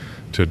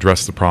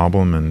address the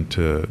problem and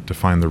to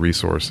find the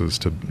resources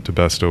to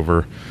best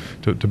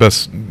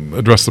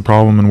address the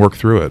problem and work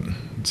through it.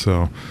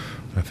 So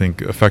I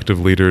think effective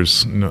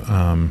leaders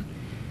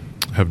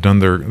have done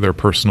their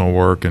personal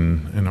work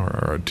and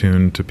are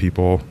attuned to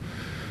people,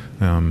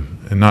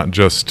 and not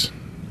just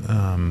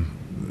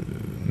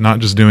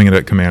doing it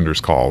at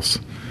commanders' calls,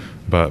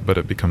 but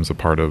it becomes a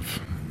part of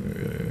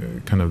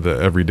kind of the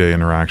everyday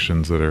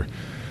interactions that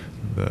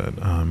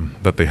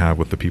they have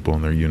with the people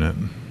in their unit.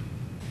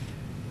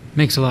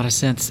 Makes a lot of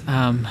sense.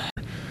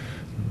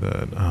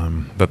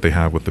 That they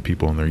have with the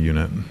people in their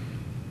unit.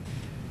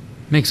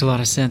 Makes a lot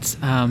of sense.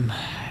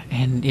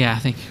 And yeah, I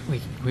think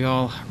we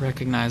all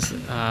recognize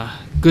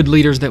good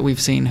leaders that we've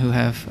seen who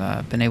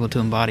have been able to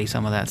embody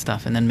some of that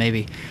stuff, and then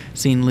maybe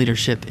seen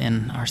leadership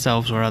in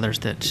ourselves or others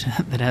that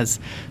has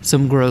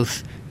some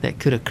growth that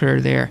could occur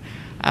there.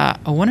 I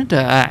wanted to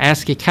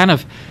ask you kind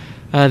of,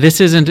 this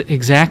isn't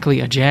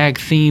exactly a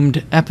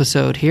JAG-themed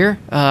episode here.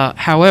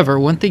 However,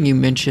 one thing you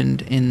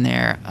mentioned in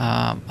there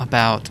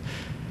about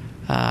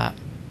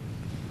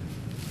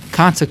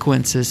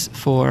consequences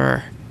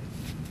for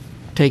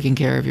taking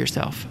care of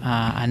yourself.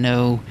 I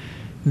know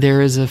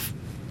there is a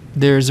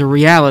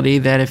reality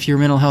that if your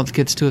mental health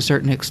gets to a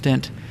certain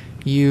extent,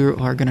 you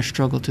are going to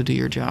struggle to do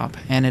your job,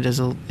 and it is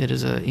a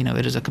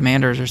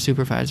commander's or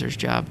supervisor's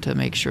job to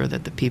make sure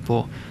that the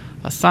people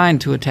assigned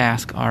to a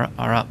task are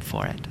up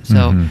for it.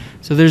 So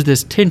there's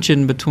this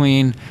tension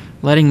between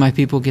letting my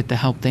people get the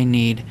help they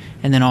need,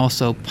 and then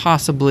also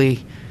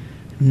possibly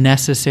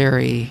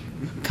necessary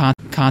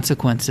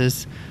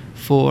consequences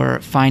for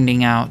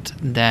finding out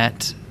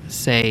that,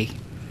 say,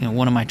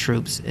 one of my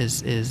troops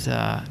is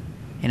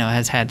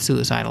has had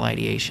suicidal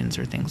ideations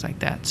or things like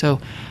that. So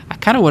I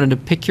kind of wanted to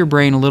pick your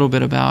brain a little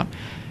bit about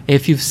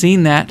if you've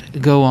seen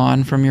that go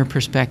on from your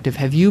perspective.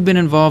 Have you been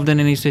involved in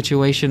any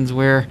situations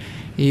where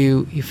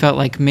you felt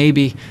like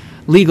maybe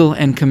legal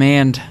and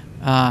command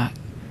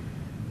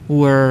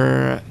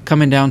were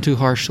coming down too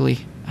harshly.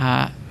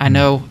 I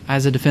know,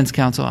 as a defense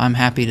counsel, I'm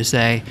happy to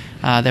say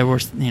there were,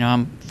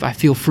 I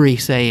feel free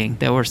saying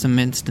there were some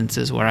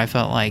instances where I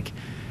felt like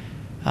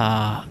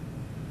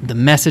the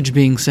message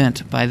being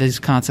sent by these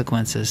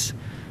consequences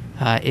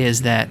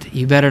is that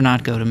you better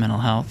not go to mental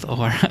health,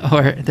 or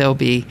there'll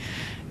be,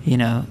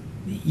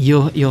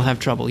 you'll have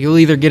trouble. You'll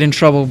either get in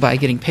trouble by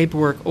getting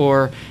paperwork,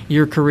 or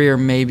your career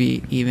may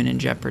be even in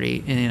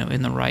jeopardy,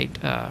 in the right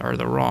or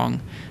the wrong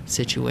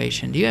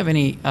situation. Do you have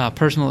any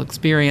personal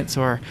experience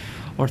or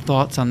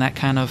thoughts on that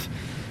kind of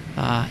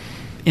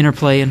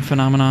interplay and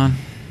phenomenon?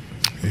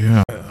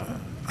 Yeah,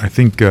 I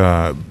think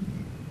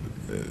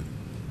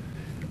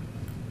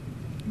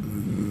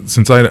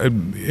since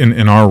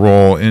in our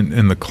role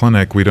in the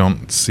clinic, we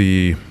don't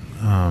see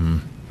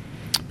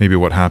maybe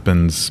what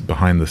happens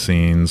behind the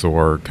scenes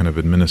or kind of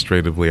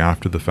administratively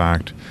after the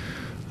fact.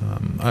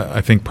 I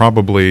think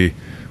probably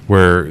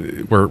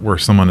where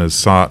someone has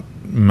sought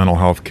mental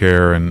health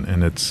care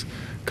and it's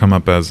come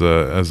up as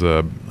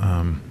a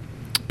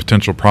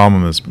potential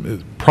problem is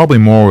probably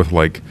more with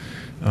like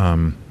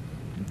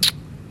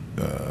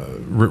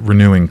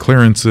renewing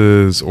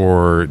clearances,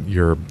 or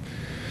you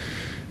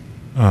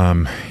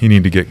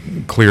need to get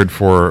cleared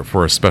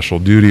for a special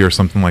duty or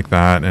something like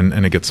that,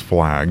 and it gets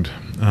flagged.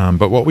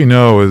 But what we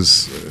know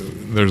is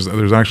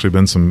there's actually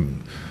been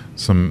some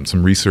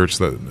research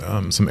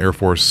that some Air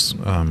Force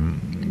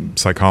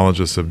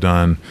psychologists have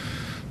done,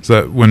 is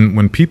that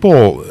when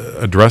people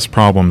address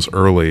problems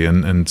early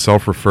and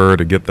self-refer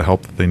to get the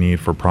help that they need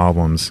for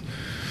problems,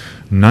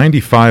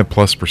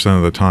 95+%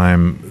 of the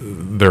time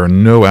there are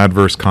no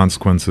adverse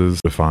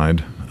consequences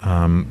defined,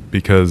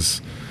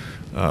 because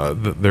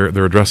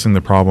they're addressing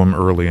the problem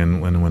early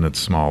and when it's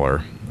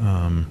smaller,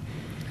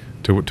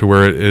 to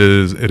where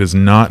it is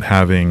not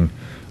having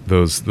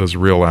those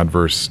real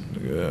adverse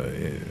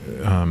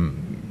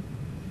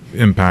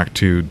impact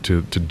to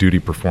duty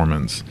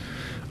performance.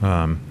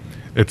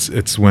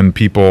 It's when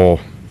people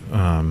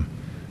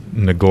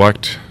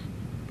neglect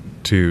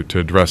to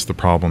address the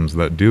problems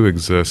that do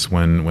exist,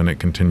 when it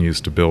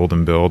continues to build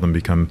and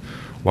become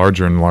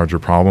larger and larger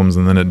problems,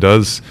 and then it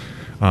does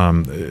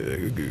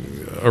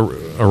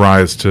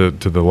arise to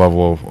the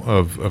level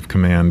of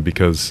command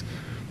because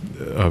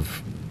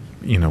of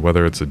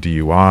whether it's a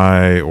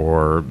DUI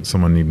or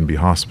someone needing to be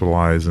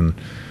hospitalized, and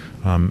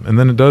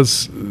then it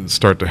does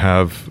start to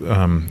have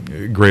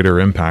greater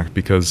impact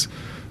because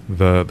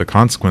the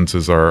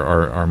consequences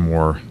are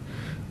more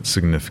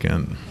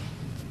significant.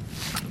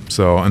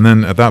 So, and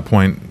then at that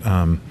point,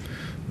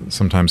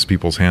 sometimes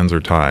people's hands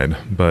are tied,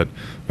 but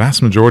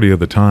vast majority of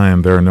the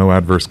time there are no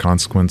adverse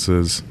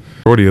consequences.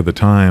 It's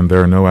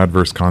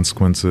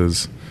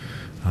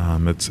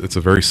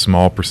a very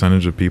small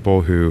percentage of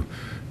people who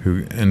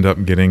end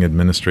up getting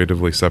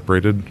administratively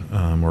separated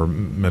or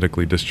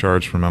medically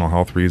discharged for mental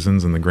health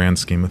reasons in the grand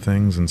scheme of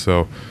things. And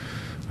so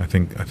I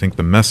think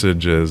the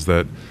message is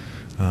that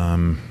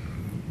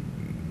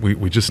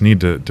we just need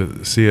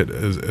to see it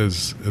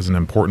as an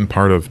important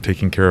part of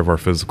taking care of our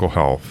physical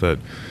health. That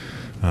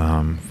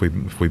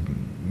if we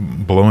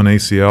blow an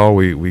ACL,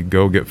 we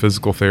go get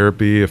physical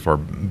therapy. If our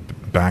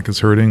back is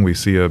hurting, we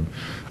see a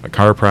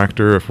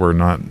chiropractor. If we're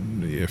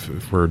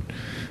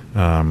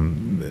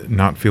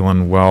not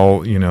feeling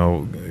well,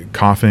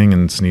 coughing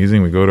and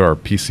sneezing, we go to our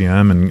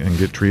PCM and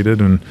get treated.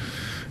 And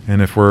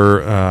if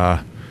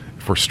we're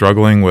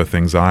struggling with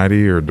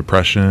anxiety or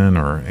depression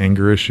or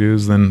anger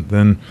issues,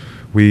 then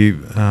we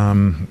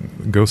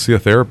go see a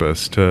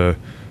thaurapist to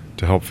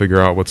help figure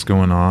out what's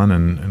going on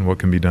and what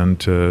can be done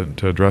to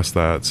address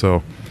that.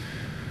 So,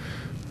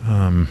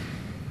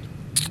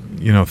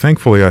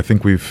 thankfully, I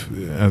think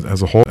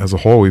as a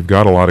whole, we've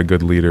got a lot of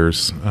good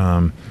leaders.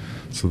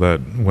 So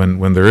that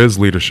when there is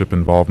leadership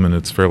involvement,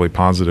 it's fairly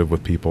positive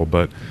with people.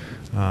 But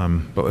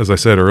as I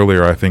said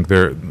earlier, I think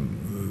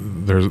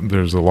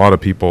there's a lot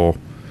of people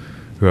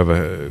who have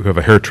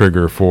a hair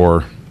trigger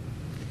for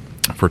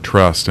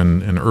trust,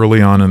 and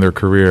early on in their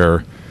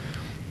career,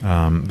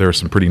 there are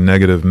some pretty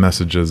negative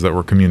messages that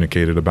were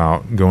communicated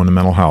about going to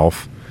mental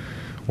health,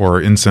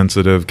 or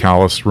insensitive,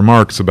 callous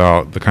remarks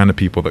about the kind of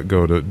people that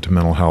go to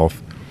mental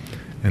health,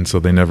 and so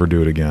they never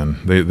do it again.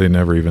 They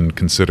never even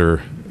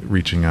consider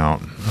reaching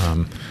out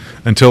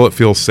until it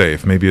feels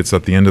safe. Maybe it's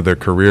at the end of their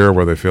career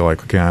where they feel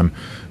like, okay, I'm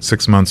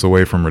 6 months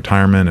away from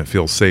retirement. It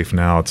feels safe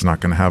now. It's not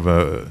going to have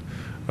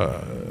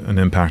an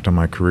impact on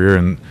my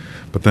career.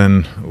 But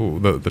then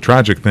the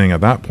tragic thing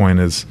at that point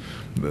is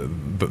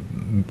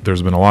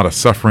there's been a lot of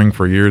suffering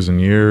for years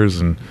and years,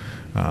 and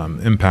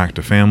impact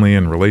to family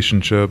and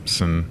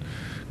relationships and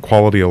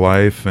quality of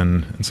life.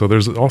 And so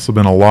there's also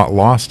been a lot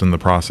lost in the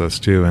process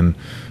too. And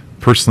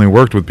personally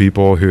worked with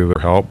people who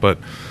help, but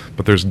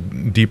there's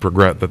deep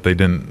regret that they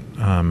didn't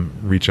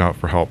reach out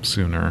for help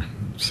sooner.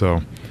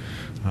 So,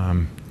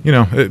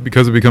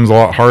 because it becomes a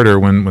lot harder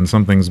when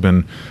something's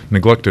been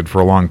neglected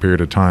for a long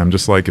period of time.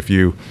 Just like if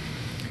you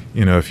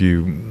if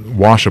you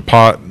wash a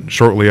pot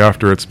shortly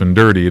after it's been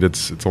dirtied,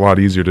 it's a lot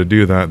easier to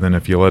do that than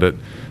if you let it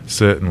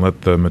sit and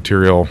let the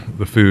material,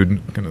 the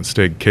food, kind of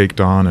stay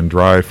caked on and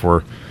dry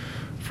for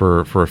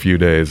a few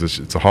days.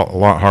 It's a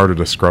lot harder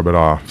to scrub it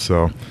off.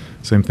 So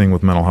same thing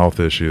with mental health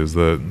issues.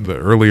 The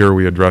earlier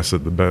we address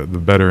it, the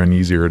better and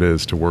easier it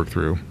is to work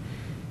through.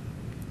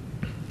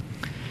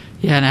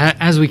 Yeah, and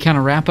as we kind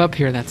of wrap up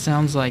here, that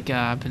sounds like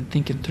I've been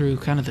thinking through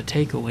kind of the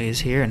takeaways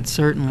here, and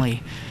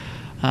certainly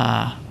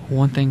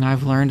one thing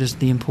I've learned is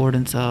the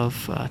importance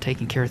of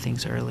taking care of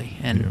things early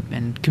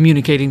and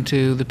communicating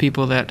to the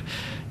people that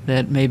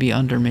may be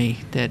under me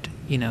that,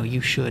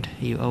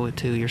 you owe it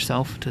to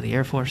yourself, to the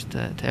Air Force,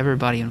 to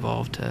everybody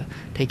involved to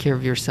take care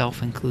of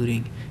yourself,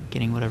 including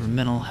getting whatever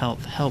mental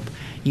health help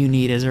you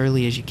need as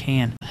early as you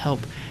can.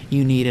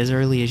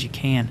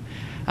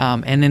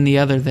 And then the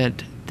other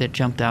that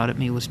jumped out at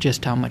me was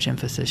just how much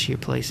emphasis you're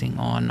placing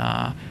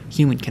on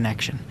human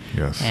connection.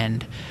 Yes.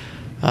 And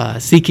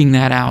seeking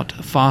that out,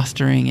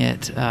 fostering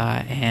it,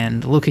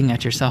 and looking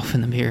at yourself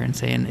in the mirror and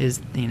saying,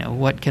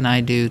 what can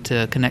I do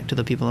to connect to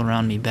the people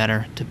around me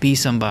better, to be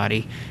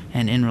somebody,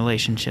 and in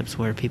relationships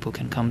where people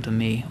can come to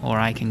me or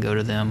I can go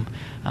to them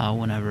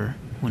whenever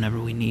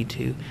we need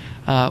to.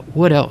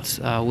 What else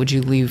would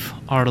you leave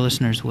our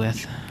listeners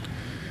with?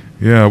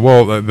 Yeah,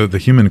 well, the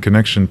human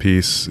connection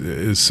piece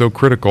is so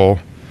critical,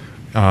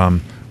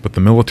 but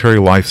the military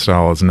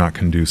lifestyle is not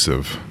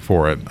conducive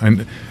for it.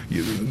 And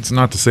it's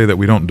not to say that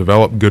we don't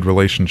develop good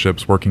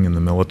relationships working in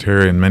the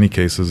military. In many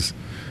cases,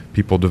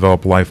 people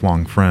develop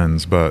lifelong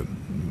friends, but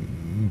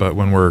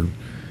when we're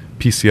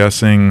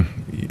PCSing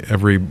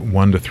every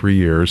 1 to 3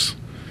 years,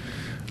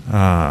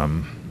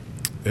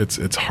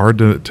 it's hard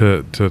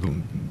to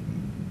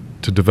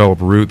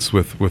develop roots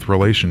with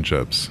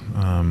relationships.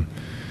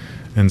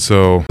 And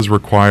so it does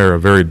require a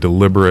very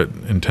deliberate,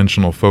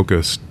 intentional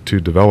focus to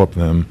develop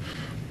them.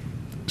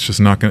 It's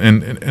just not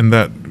going to, and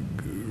that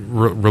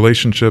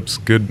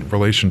good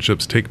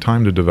relationships take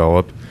time to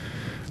develop,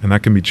 and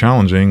that can be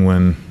challenging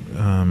when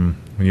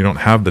you don't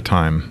have the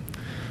time.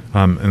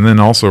 And then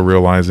also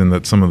realizing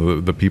that some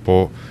of the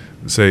people,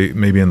 say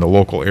maybe in the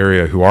local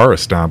area who are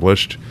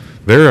established,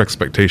 their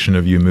expectation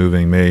of you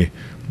moving may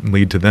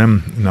lead to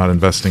them not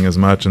investing as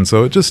much, and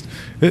so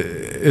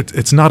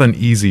it's not an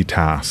easy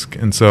task.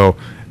 And so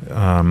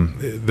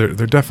there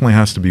definitely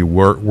has to be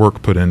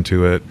work put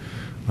into it.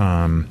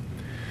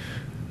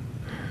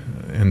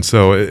 And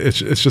so it's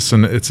just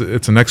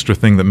an extra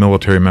thing that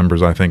military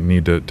members, I think,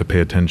 need to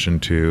pay attention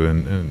to,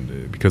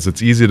 and because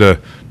it's easy to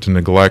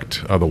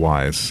neglect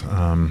otherwise.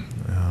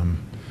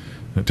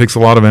 It takes a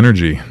lot of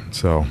energy.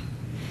 So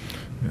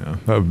yeah,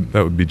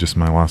 that would be just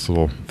my last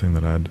little thing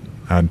that I'd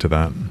add to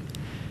that.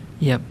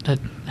 Yep,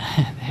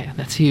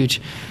 that's huge.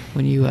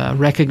 When you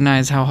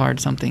recognize how hard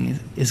something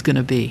is going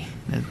to be,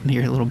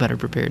 you're a little better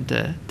prepared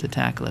to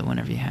tackle it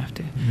whenever you have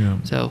to. Yeah.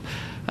 So,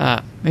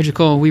 Major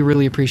Cole, we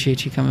really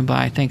appreciate you coming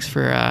by. Thanks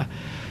for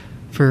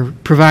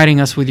providing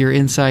us with your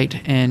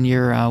insight and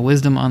your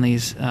wisdom on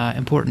these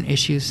important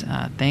issues.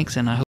 Thanks,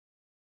 and I hope.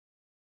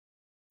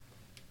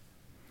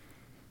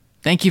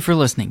 Thank you for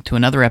listening to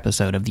another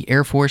episode of the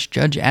Air Force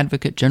Judge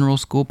Advocate General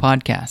School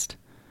Podcast.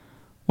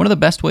 One of the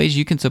best ways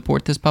you can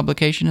support this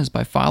publication is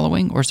by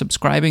following or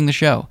subscribing the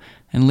show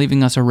and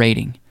leaving us a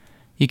rating.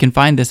 You can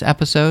find this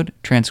episode,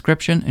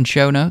 transcription, and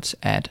show notes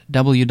at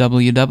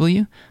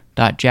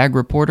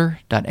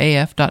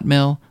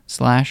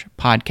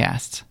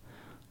www.jagreporter.af.mil/podcasts.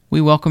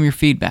 We welcome your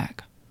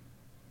feedback.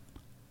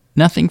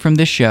 Nothing from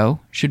this show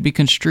should be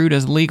construed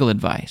as legal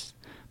advice.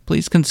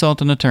 Please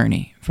consult an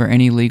attorney for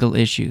any legal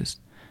issues.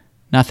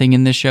 Nothing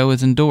in this show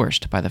is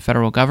endorsed by the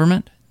federal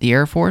government, the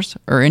Air Force,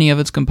 or any of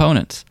its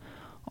components.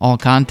 All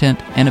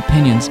content and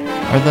opinions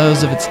are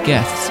those of its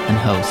guests and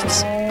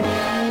hosts.